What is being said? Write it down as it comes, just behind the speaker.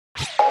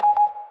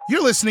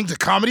You're listening to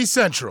Comedy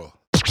Central.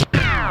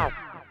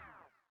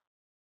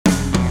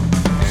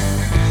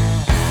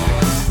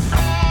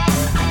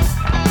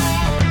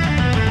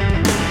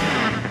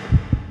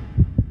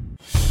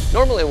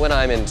 Normally when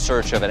I'm in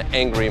search of an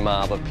angry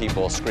mob of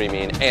people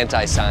screaming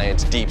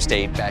anti-science, deep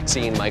state,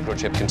 vaccine,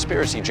 microchip,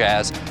 conspiracy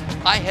jazz,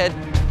 I head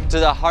to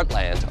the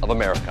heartland of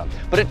America.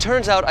 But it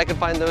turns out I can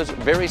find those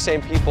very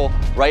same people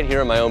right here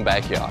in my own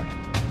backyard,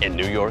 in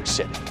New York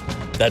City.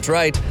 That's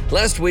right.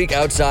 Last week,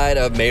 outside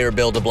of Mayor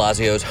Bill de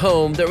Blasio's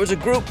home, there was a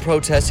group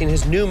protesting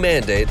his new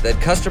mandate that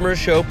customers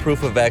show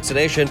proof of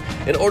vaccination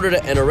in order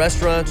to enter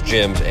restaurants,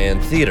 gyms, and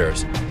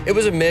theaters. It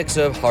was a mix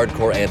of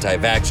hardcore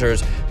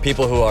anti-vaxxers,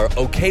 people who are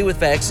okay with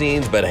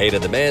vaccines but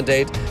hated the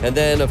mandate, and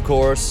then, of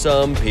course,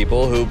 some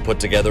people who put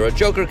together a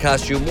Joker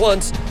costume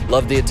once,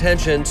 loved the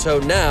attention, so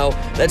now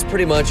that's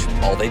pretty much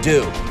all they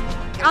do.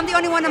 I'm the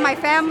only one in my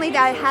family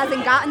that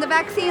hasn't gotten the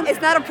vaccine.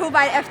 It's not approved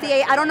by the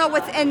FDA. I don't know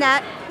what's in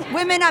that.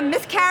 Women are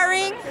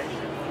miscarrying.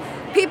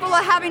 People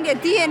are having their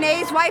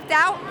DNAs wiped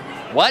out.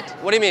 What?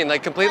 What do you mean,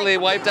 like completely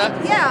wiped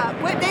out? Yeah,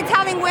 they're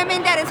telling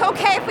women that it's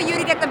okay for you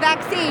to get the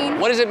vaccine.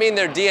 What does it mean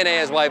their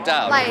DNA is wiped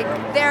out? Like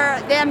their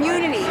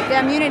immunity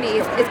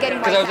is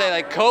getting wiped out. Because I was saying,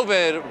 like,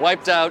 COVID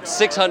wiped out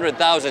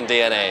 600,000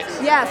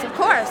 DNAs. Yes, of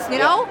course, you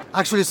know?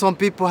 Actually, some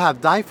people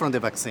have died from the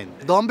vaccine.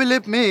 Don't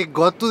believe me,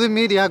 go to the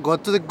media, go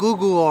to the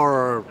Google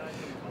or...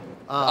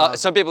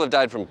 Some people have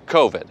died from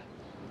COVID.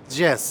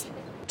 Yes.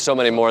 So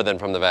many more than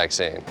from the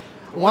vaccine.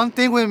 One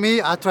thing with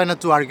me, I try not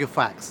to argue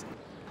facts.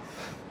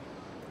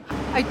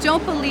 I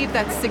don't believe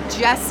that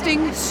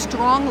suggesting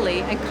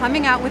strongly and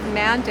coming out with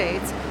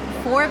mandates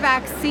for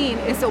vaccine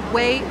is a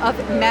way of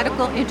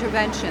medical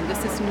intervention.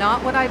 This is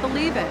not what I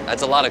believe in.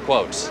 That's a lot of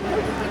quotes.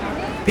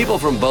 People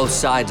from both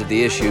sides of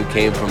the issue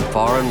came from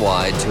far and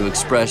wide to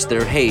express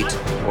their hate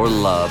or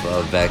love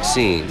of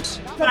vaccines.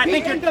 I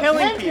think you're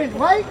killing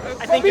people. I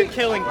think you're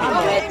killing people.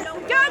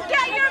 Don't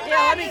get your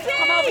vaccine!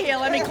 Come over here,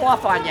 let me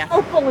cough on you.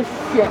 Oh, full of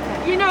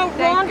shit. You know,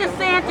 Ron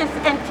DeSantis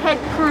and Ted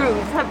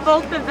Cruz have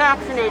both been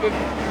vaccinated.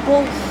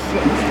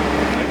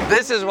 Bullshit.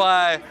 This is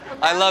why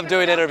I love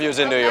doing interviews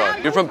in New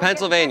York. You're from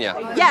Pennsylvania.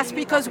 Yes,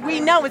 because we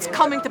know it's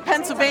coming to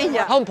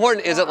Pennsylvania. How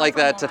important is it like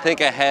that to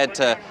think ahead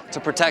to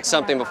protect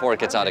something before it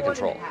gets out of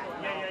control?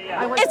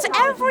 It's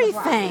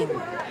everything.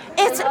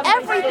 It's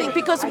everything,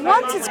 because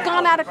once it's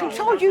gone out of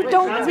control, you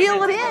don't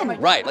reel it in.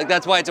 Right, like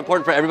that's why it's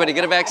important for everybody to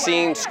get a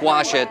vaccine,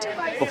 squash it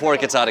before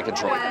it gets out of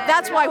control.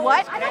 That's why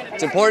what?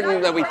 It's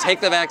important that we take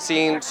the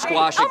vaccine,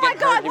 squash it, Oh my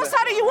God, what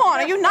side are you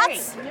on? Are you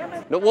nuts?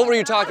 No, what were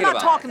you talking I'm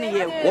about? not talking to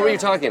you. What were you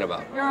talking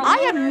about? I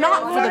am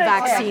not for the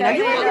vaccine. Are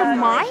you out of your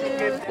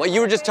mind? Well, you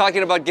were just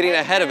talking about getting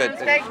ahead of it.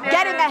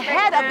 Getting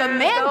ahead of the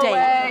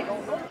mandate.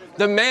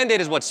 The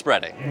mandate is what's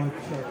spreading.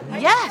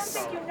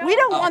 Yes. We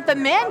don't want the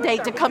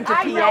mandate to come to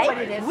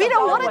PA. We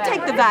don't want to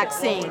take the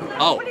vaccine.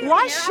 Oh.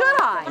 Why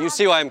should I? You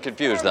see why I'm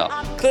confused, though.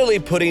 Clearly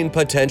putting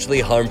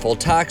potentially harmful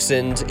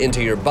toxins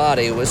into your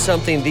body was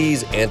something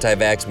these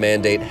anti-vax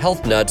mandate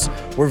health nuts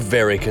were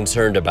very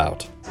concerned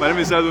about. My name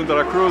is Edwin de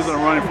la Cruz, and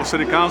I'm running for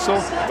city council.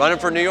 Running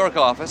for New York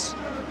office.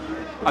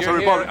 As a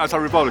Republican.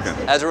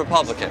 As a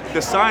Republican.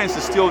 The science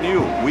is still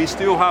new. We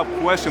still have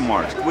question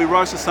marks. We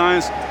rushed the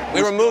science.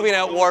 We were moving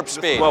at warp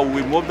speed. Well,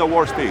 we moved at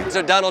warp speed.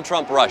 So Donald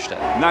Trump rushed it.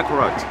 Not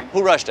correct.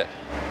 Who rushed it?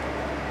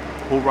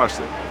 Who rushed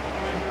it?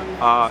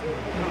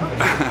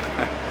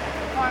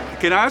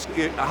 Can I ask,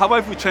 how about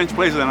if we change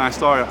places and I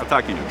start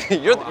attacking you?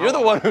 You're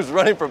the one who's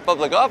running for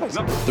public office.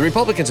 No. The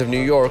Republicans of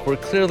New York were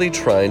clearly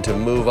trying to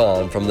move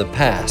on from the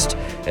past,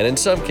 and in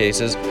some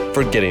cases,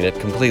 forgetting it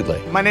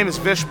completely. My name is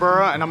Vish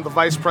Burra, and I'm the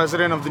vice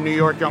president of the New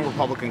York Young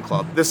Republican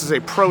Club. This is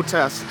a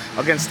protest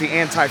against the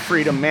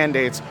anti-freedom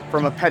mandates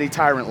from a petty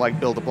tyrant like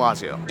Bill de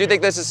Blasio. Do you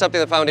think this is something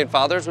the Founding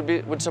Fathers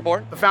would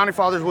support? The Founding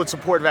Fathers would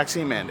support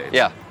vaccine mandates.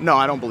 Yeah. No,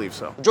 I don't believe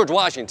so. George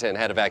Washington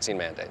had a vaccine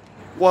mandate.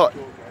 Well,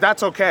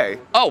 that's okay.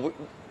 Oh,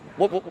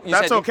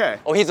 that's okay.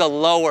 Oh, he's a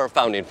lower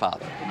founding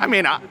father. I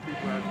mean,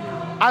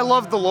 I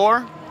love the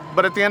lore,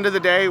 but at the end of the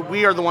day,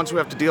 we are the ones who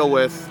have to deal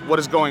with what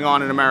is going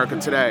on in America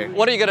today.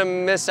 What are you going to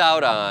miss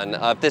out on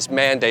if this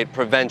mandate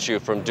prevents you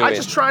from doing it? I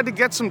just tried to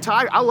get some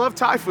Thai. I love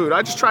Thai food.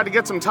 I just tried to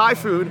get some Thai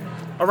food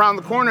around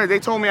the corner. They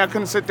told me I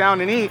couldn't sit down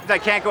and eat. I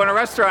can't go in a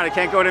restaurant. I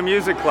can't go to a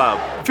music club.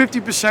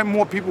 50%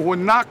 more people who are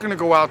not going to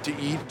go out to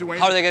eat.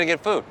 How are they going to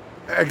get food?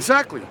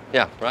 Exactly.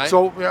 Yeah, right?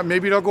 So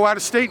maybe they'll go out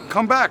of state and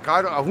come back.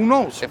 Who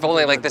knows? If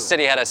only like the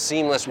city had a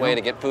seamless way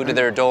to get food to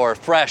their door,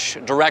 fresh,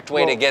 direct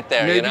way to get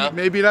there, maybe, you know?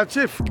 Maybe that's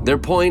it. Their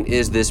point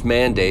is this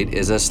mandate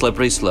is a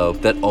slippery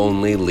slope that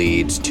only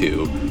leads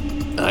to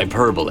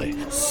hyperbole.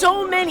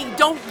 So many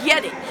don't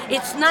get it.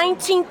 It's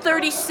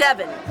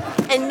 1937,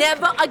 and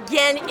never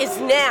again is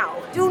now.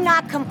 Do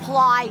not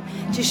comply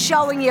to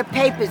showing your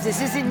papers.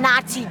 This isn't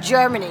Nazi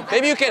Germany.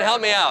 Maybe you can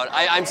help me out.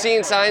 I'm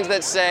seeing signs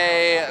that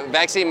say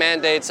vaccine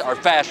mandates are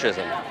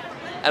fascism,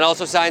 and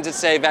also signs that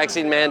say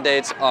vaccine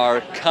mandates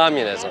are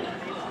communism.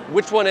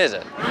 Which one is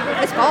it?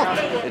 It's both.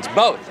 It's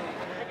both.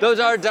 Those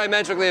are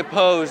diametrically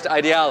opposed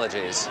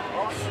ideologies.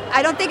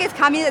 I don't think it's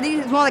communism. I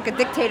think it's more like a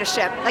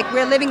dictatorship. Like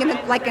we're living in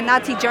like a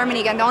Nazi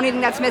Germany, and the only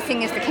thing that's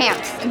missing is the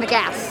camps and the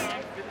gas.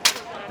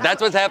 That's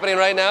what's happening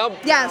right now?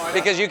 Yes.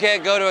 Because you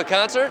can't go to a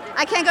concert?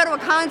 I can't go to a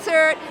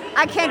concert.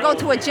 I can't go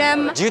to a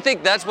gym. Do you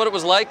think that's what it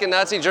was like in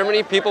Nazi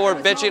Germany? People were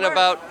bitching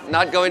about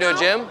not going to a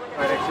gym?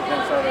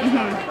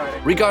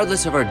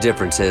 Regardless of our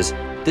differences,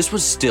 this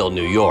was still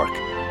New York.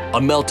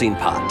 A melting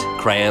pot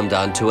crammed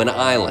onto an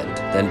island,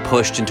 then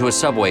pushed into a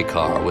subway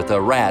car with a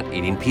rat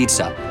eating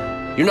pizza.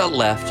 You're not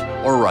left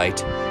or right.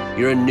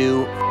 You're a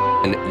new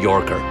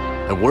Yorker,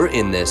 and we're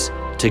in this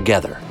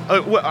together.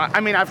 I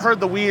mean, I've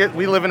heard the we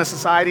live in a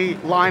society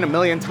line a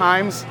million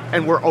times,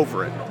 and we're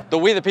over it. The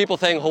we the people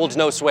thing holds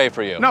no sway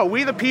for you. No,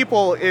 we the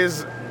people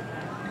is...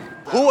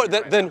 Who are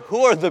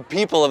the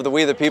people of the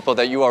we the people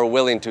that you are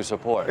willing to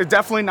support? It's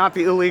definitely not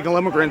the illegal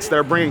immigrants that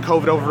are bringing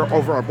COVID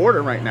over our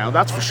border right now,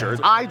 that's for sure.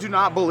 I do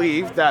not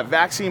believe that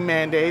vaccine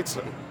mandates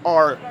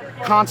are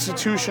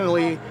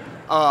constitutionally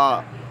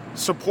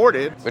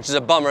supported. Which is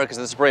a bummer because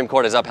the Supreme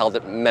Court has upheld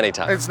it many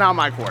times. It's not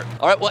my court.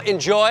 All right, well,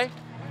 enjoy.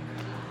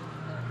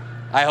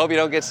 I hope you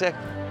don't get sick.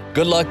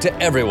 Good luck to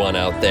everyone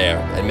out there,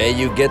 and may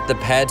you get the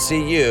Patsy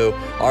you,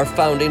 our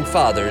founding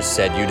fathers,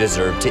 said you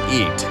deserve to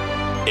eat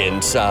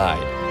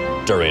inside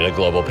during a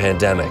global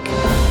pandemic.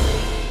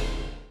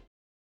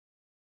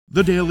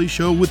 The Daily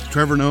Show with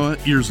Trevor Noah,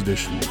 Ears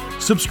Edition.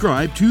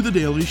 Subscribe to The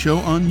Daily Show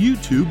on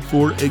YouTube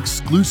for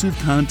exclusive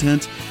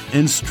content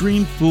and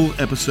stream full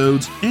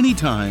episodes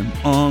anytime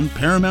on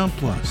Paramount+.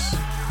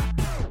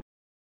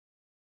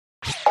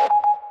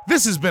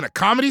 This has been a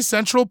Comedy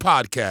Central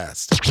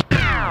podcast.